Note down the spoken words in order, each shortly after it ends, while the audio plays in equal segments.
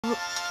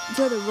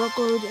the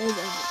record as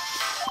evidence.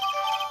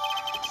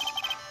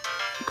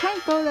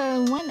 Current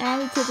photo when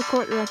added to the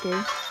court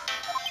record.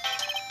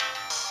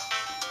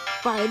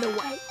 By the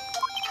way,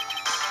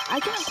 I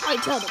can't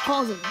quite tell the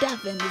cause of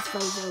death in this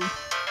photo.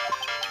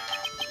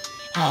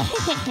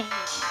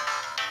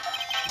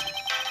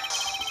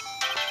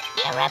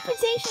 Your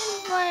reputation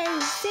for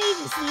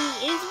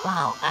sagacity is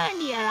well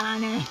earned, Your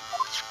Honor.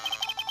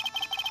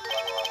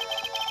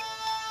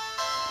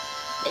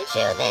 The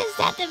truth is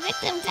that the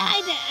victim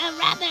died a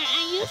rather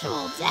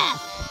unusual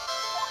death.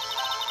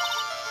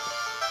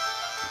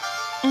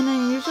 An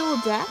unusual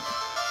death?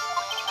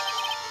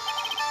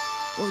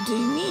 What do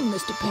you mean,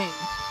 Mr. Payne?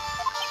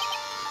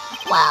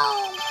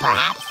 Well,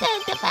 perhaps the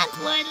defense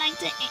would like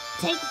to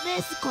take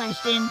this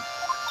question.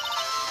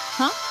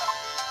 Huh?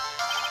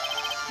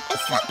 A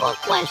simple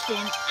question.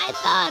 I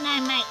thought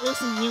I might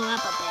loosen you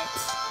up a bit.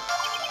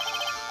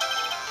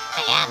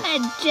 I am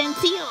a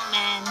genteel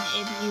man,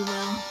 if you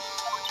will.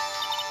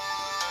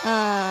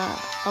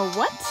 A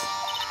what?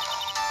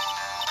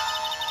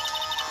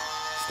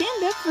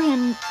 Stand up for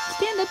him.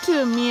 Stand up to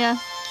him, Mia.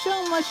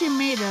 Show him what you're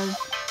made of.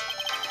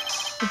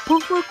 The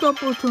perfect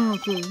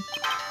opportunity.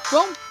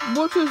 Well,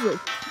 what is it?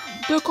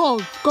 The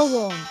cause.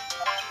 Go on.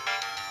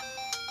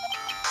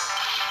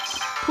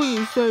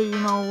 Please say you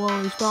know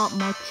really stop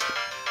much.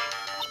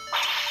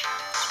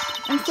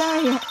 I'm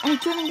sorry, I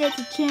didn't get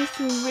the chance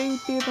to read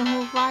through the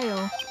whole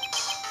file.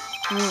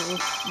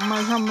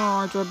 My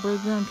hemorrhoids are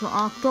beginning to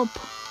act up.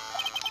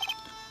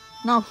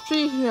 Now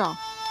see here.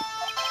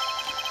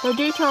 The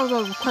details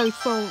of the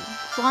case are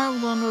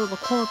filed under the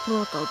court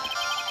record.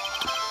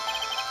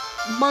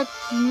 But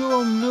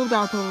you knew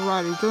that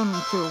already,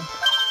 didn't you?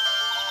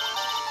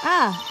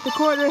 Ah, the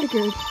court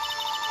record.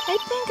 I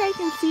think I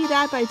can see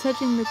that by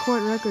touching the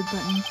court record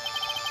button.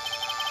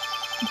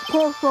 Of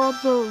course, all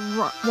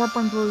the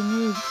weapons we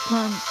need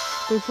can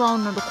be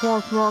found in the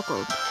court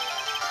record.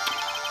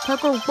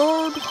 Take a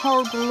good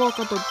hard look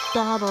at the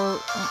data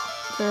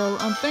there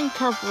and think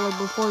carefully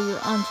before you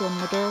answer,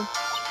 my dear.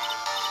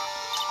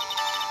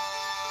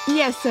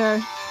 Yes,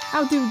 sir.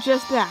 I'll do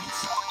just that.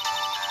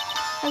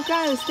 I've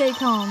got to stay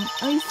calm.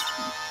 At least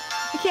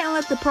I can't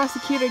let the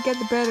prosecutor get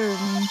the better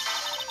of me.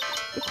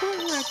 The court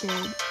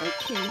record.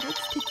 Okay,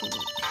 let's take a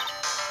look.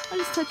 I'll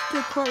just touch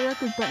the court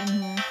record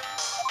button here.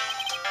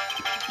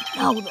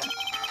 Now then,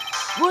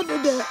 would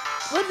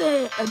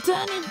the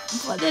attorney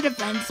for the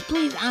defense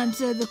please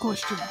answer the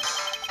question?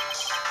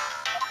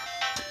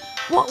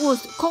 What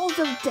was the cause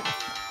of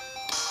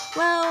death?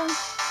 Well,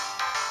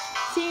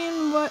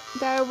 seeing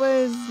that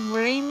was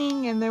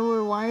raining and there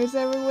were wires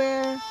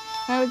everywhere,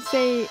 I would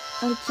say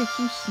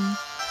electrocution.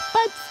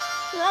 But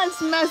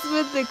let's mess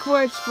with the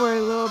courts for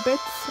a little bit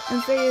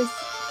and say it's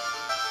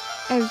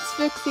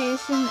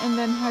asphyxiation and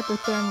then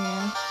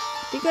hypothermia.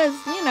 Because,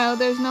 you know,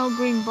 there's no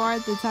green bar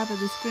at the top of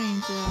the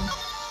screen, so...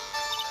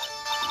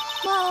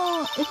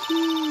 Well, if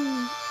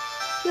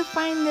you'll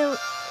find that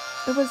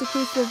it was a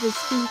case of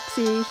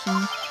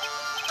asphyxiation.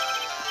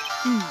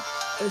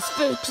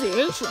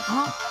 Asphyxiation,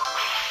 huh?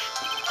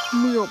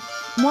 Mia,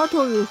 what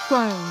are you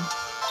saying?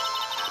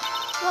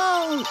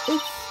 Well,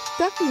 it's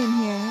stuffy in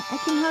here. I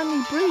can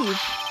hardly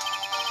breathe.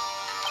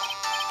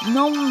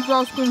 No one's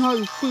asking how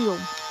you feel.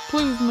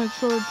 Please make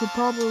sure to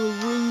properly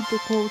read the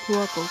court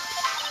record.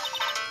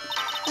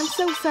 I'm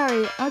so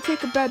sorry. I'll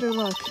take a better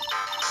look.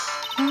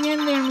 Hang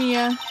in there,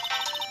 Mia.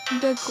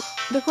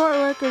 The court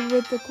record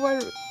with the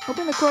court...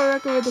 Open the court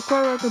record with the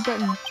court record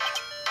button.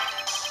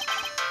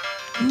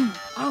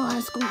 I'll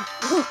ask you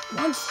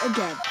once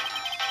again.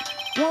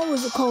 What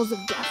was the cause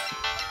of death?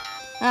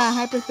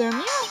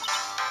 Hypothermia?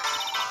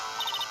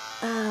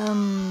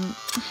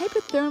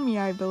 Hypothermia,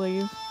 I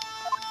believe.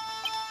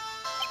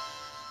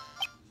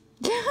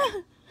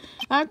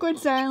 Awkward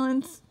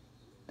silence.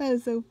 That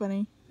is so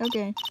funny.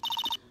 Okay.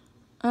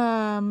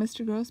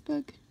 Mr.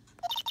 Grossbug?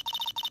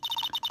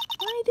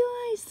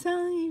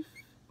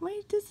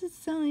 Why does it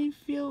suddenly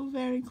feel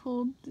very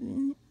cold?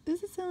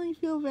 Does it suddenly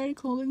feel very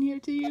cold in here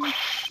to you?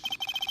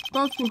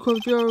 That's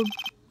because your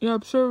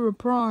absurd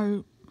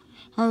pride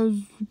has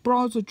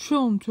brought a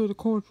chill into the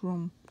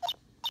courtroom.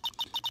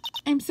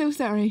 I'm so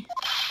sorry.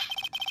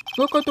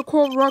 Look at the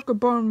court record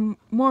button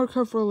more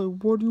carefully,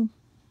 would you?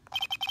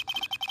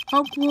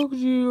 How could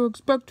you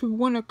expect to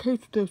win a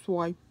case this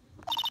way?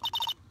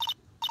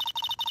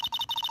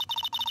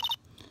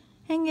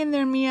 Hang in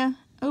there, Mia.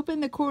 Open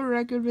the court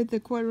record with the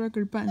court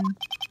record button.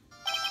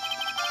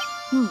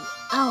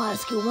 I'll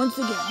ask you once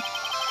again.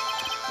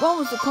 What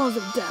was the cause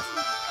of death?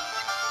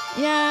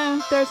 Yeah,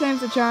 third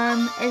time's the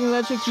charm.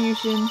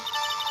 Electrocution.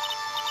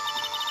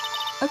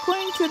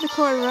 According to the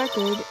court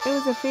record, it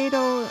was a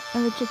fatal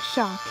electric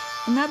shock.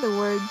 In other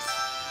words,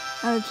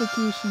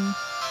 electrocution.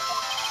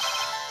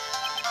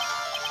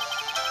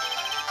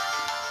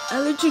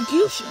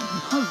 Electrocution?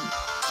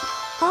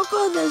 How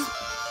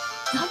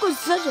could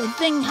such a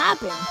thing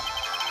happen?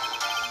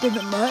 Did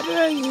the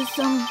murderer use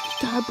some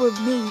type of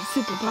new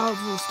super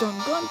powerful stun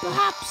gun,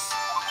 perhaps?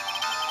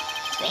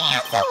 The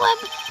answer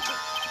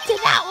to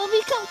that will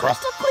become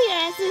crystal clear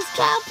as this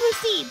trial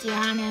proceeds, Your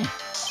Honor.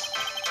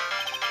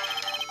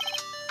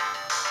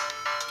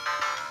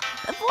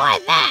 Before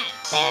that,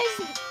 there's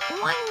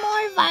one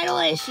more vital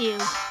issue.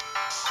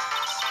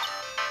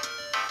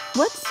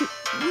 What's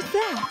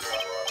that?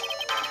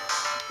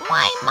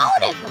 My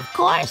motive, of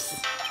course.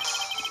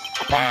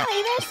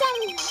 Apparently, there's some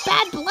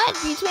bad blood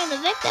between the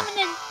victim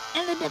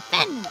and the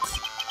defendant.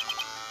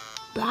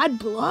 Bad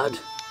blood?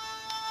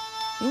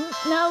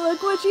 Now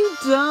look what you've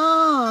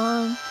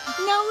done.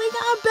 Now we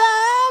got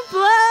bad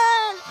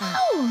blood.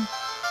 Ow.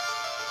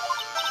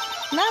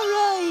 Not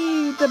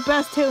really the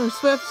best Taylor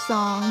Swift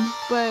song,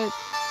 but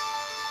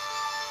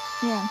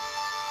yeah.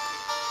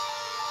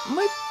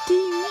 What do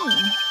you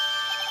mean?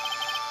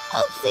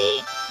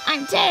 Oopsie,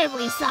 I'm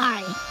terribly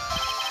sorry.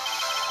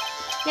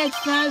 Yeah,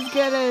 it's not as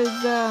good as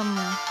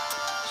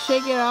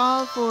Shake It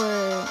Off or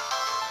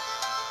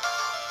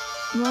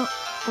Love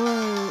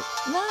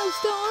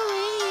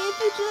Story if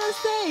you just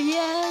say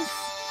yes.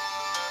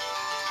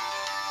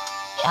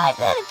 You're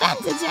the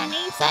defense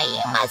attorney, so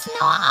you must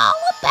know all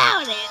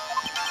about it.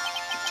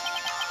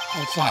 I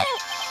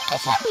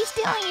shouldn't be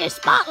stealing your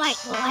spotlight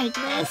like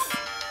this.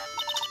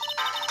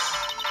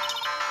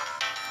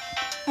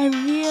 I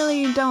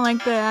really don't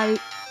like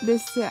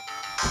this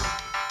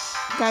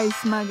guy's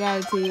smug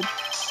attitude.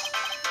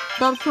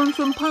 That's been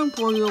some pain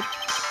for you.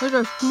 He's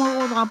a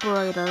smooth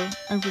operator,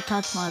 if you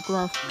catch my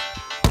drift.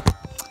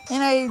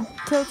 And I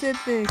tilted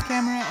the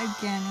camera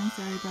again. I'm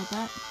sorry about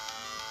that.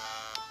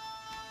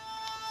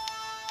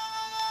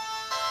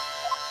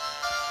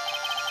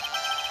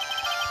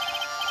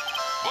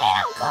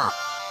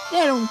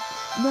 They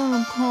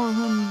don't call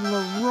him the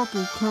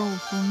rookie kill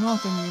for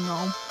nothing, you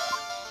know.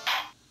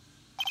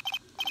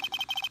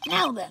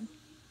 Now then,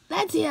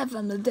 let's hear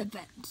from the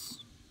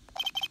defense.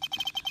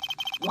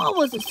 What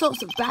was the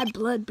source of bad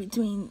blood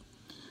between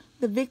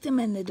the victim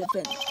and the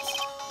defendant?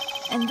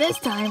 And this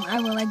time, I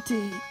would like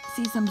to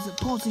see some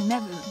supporting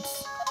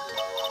evidence.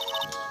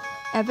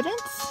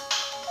 Evidence?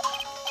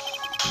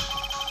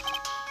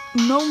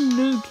 No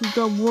need to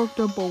get worked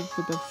up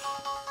over this.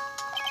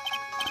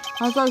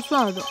 As I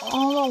said,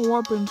 all our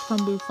weapons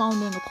can be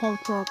found in the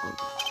court record.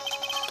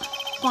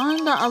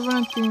 Find the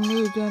evidence you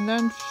need and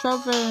then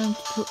shove it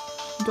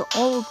into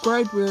old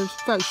Greybeard's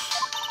face.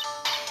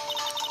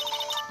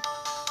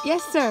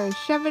 Yes, sir.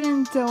 Shove it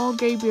into old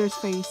Greybeard's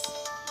face.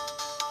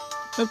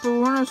 If the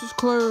witness is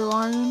clearly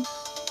lying,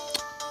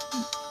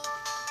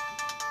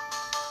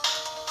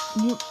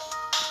 you...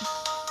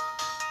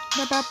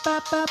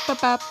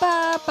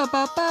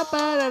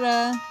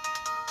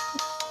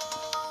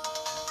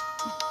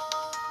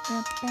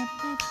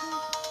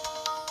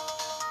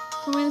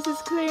 The witness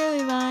is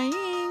clearly lying,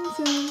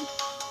 so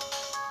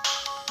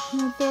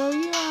I'll throw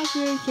you off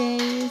your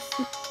case.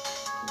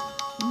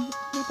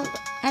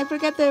 I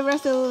forgot the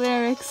rest of the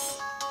lyrics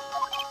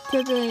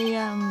to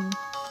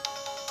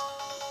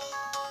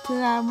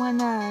that one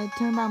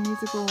turnabout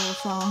musical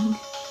song.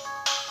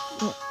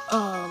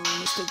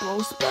 Mr.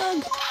 Grossberg?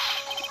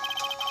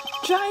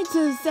 Try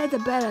to set a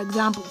better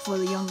example for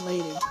the young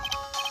lady.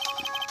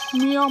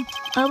 Yeah,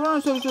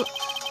 evidence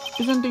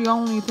isn't the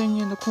only thing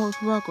in the court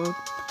record.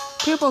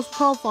 People's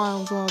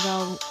profiles are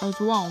there as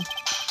well.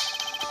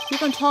 You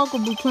can toggle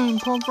between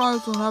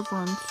profiles and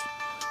evidence.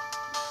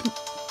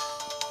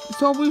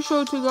 So be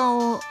sure to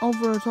go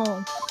over it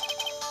all.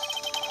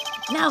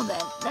 Now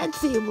then, let's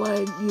see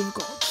what you've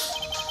got.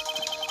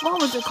 What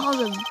was the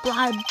cause of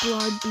bad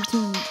blood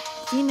between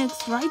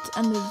Phoenix Wright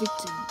and the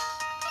victim?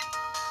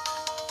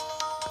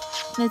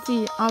 Let's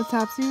see,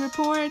 autopsy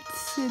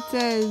reports. It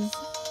says...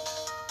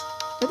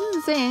 It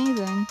doesn't say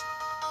anything.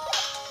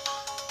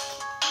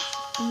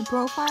 In the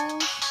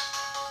profiles?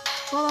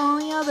 Well, the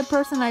only other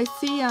person I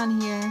see on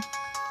here...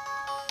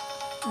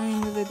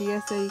 Under the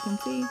DSA you can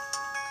see.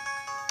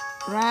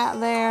 Right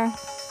there.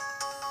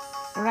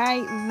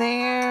 Right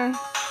there.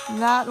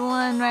 That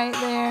one right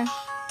there.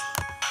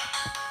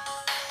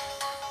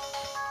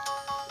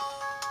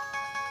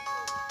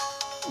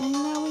 And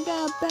now we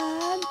got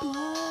bad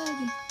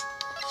blood.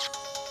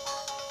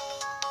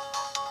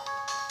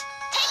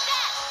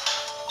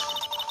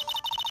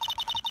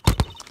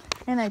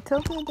 And I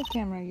tilted the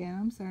camera again.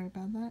 I'm sorry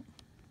about that.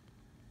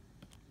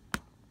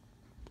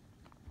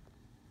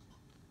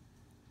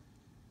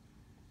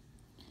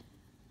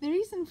 The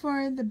reason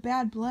for the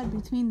bad blood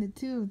between the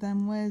two of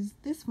them was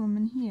this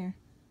woman here.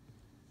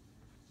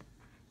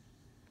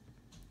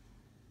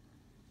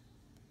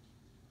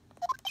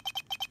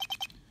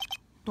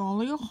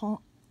 Dahlia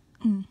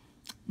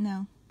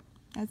No,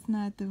 that's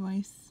not the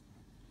voice.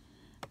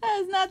 That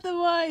is not the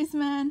voice,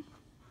 man.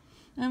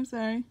 I'm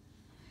sorry.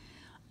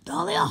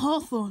 Dahlia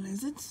Hawthorne,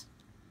 is it?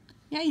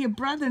 Yeah, your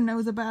brother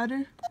knows about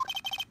her.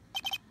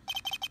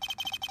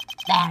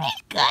 Very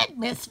good,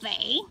 Miss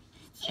Faye.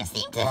 You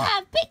seem to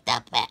have picked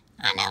up on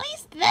at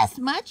least this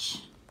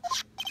much.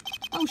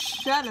 Oh,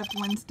 shut up,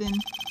 Winston.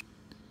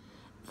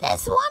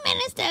 This woman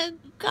is the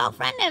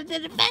girlfriend of the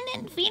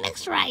defendant,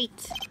 Phoenix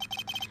Wright.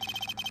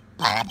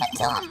 But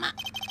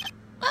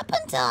up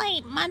until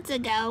 8 months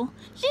ago,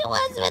 she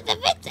was with the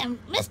victim,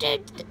 Mr.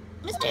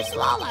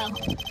 Swallow.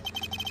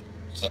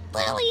 She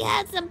clearly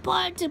had some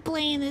part to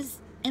play in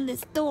this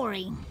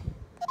story.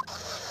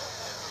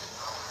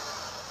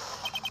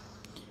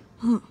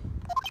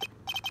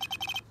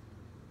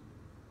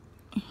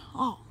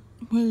 Oh,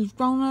 he's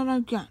done it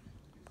again.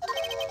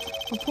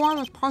 Before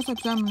the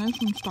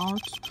cross-examination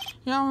starts,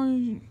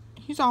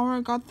 he's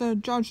already got the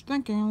judge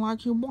thinking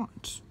like he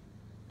wants.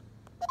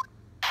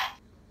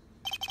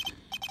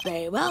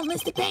 Very well,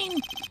 Mr. Payne.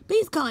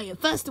 Please call your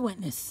first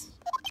witness.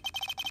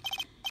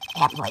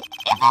 If it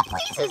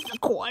pleases the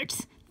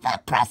court, the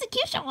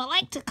prosecution would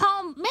like to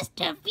call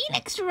Mr.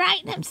 Phoenix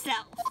Wright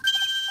himself.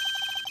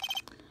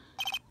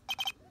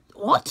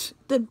 What?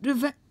 The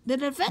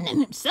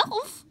defendant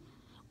himself?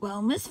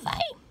 Well, Miss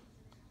Faye.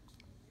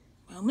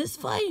 It's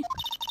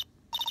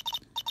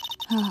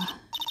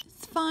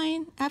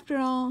fine. After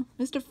all,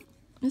 Mr.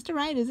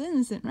 Wright is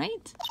innocent,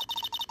 right?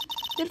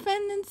 The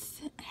defendant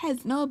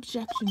has no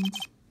objections.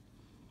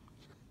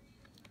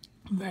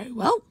 Very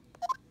well.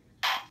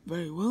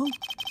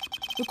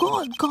 The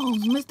court calls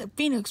Mr.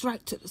 Phoenix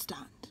Wright to the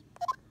stand.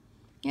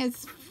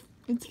 Yes,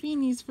 it's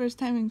Feeney's first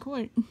time in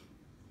court.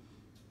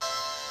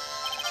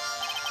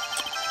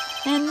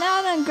 And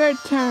not on good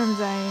terms,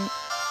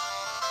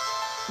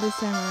 this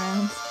time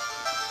around.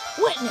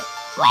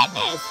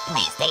 Witness,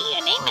 please state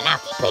your name and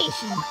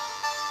occupation.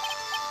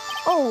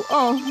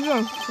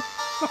 Yes.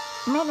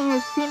 My name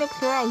is Phoenix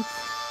Wright.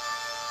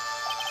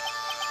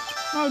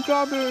 My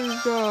job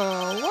is,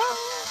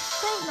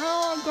 right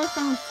now I guess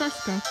I'm a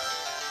suspect.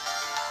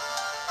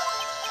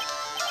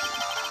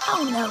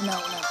 Oh, no.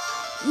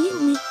 He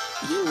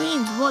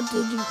means what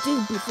did you do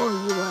before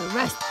you were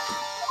arrested?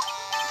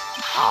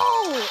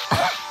 Oh!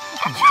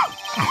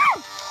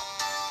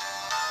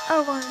 I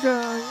was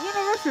a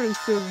university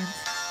student.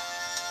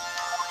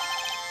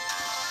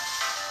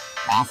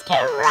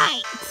 Mr.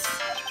 Wright,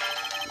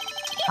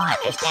 you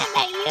understand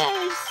that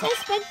you're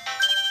suspect?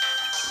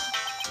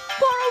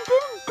 But I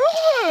didn't do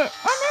it!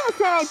 I never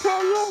said I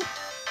tell you.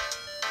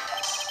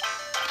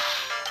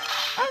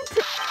 I'm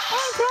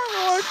telling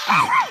you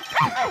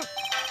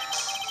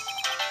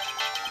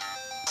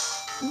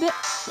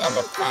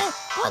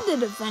Would the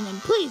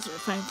defendant please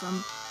refrain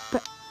from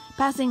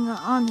passing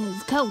on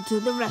his code to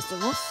the rest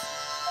of us?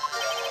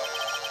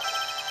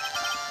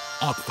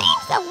 It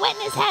seems the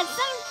witness has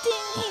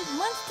something he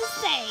wants to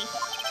say.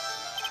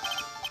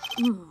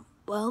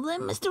 Well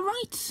then, Mr.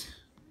 Wright,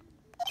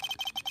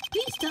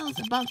 please tell us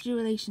about your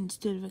relations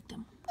to the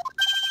victim.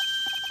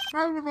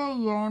 Right away,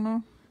 Your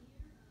Honor.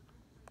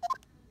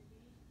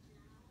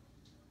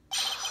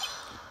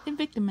 The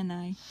victim and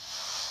I.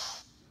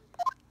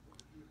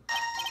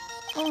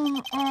 I didn't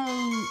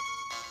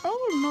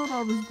know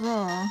that was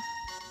there.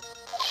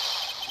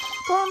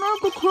 But I'm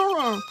not the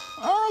killer.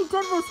 All I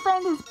did was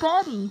find his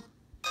body.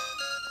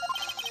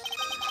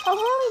 I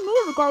hardly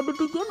knew the guy to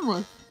begin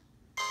with.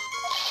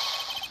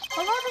 I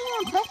never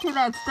even talked to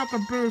that stick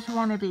of British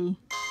wannabe.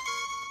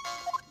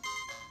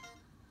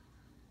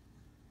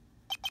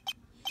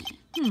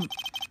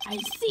 I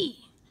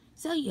see.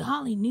 So you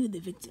hardly knew the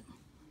victim.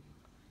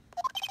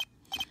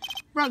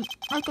 Right,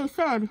 like I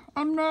said,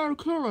 I'm not a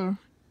killer.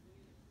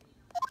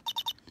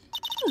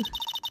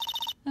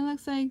 It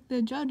looks like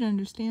the judge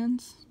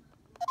understands.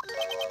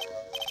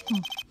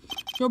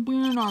 You're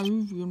being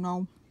naive, you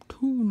know.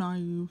 Too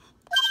naive.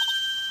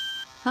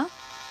 Huh?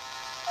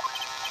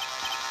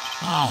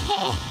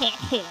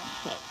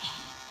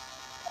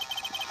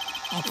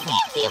 It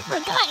seems you've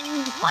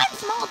forgotten one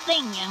small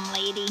thing, young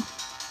lady.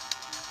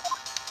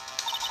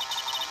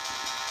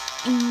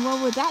 And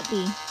what would that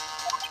be?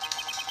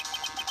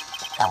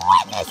 The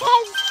witness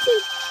has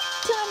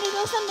to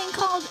undergo something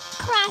called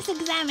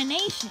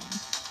cross-examination.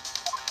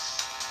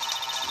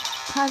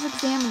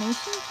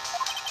 Cross-examination?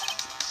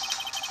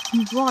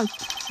 Right.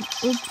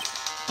 It's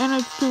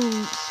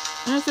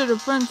the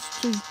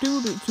defense's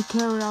duty to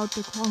carry out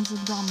the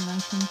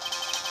cross-examination.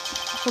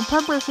 The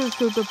purpose is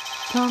to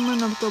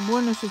determine if the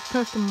witness's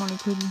testimony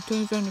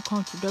contains any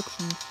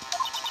contradictions.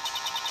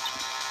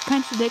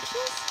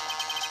 Contradictions?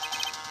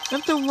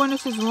 If the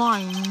witness is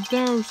lying,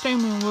 their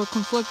statement will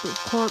conflict with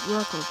court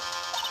record.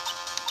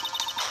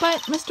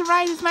 But Mr.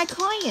 Wright is my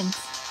client.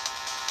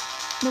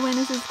 The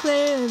witness is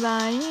clearly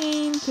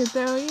lying to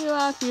throw you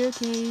off your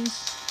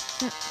case.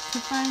 To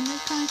find a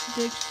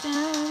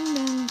contradiction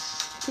and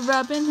to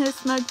rub in his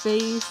smug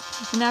face.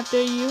 And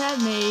after you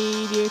have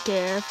made your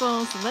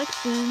careful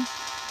selection,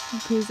 you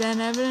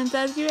present evidence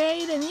as you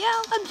aid and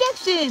yell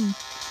objection.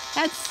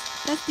 That's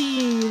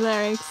the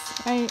lyrics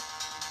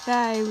that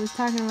I was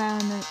talking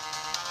about in the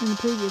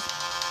previous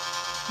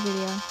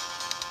video.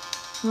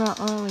 Well,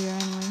 earlier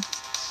anyway.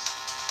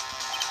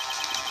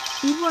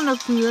 Even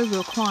if he is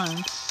your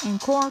client, in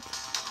court,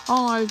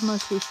 all lies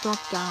must be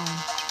struck down.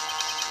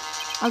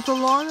 As a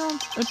lawyer,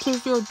 it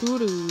is your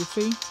duty, you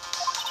see.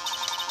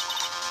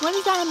 What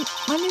does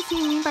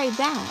he mean by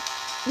that?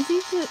 Is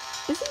he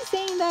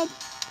saying that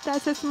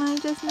testimony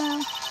just now?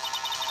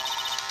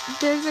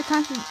 There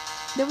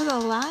was a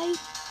lie?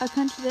 A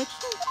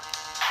contradiction?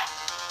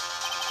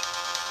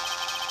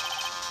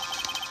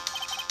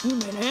 You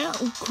may now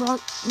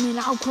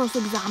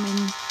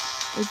cross-examine,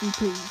 if you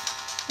please.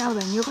 Now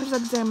then, your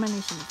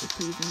cross-examination, if you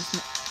please,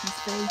 Miss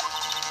Faye.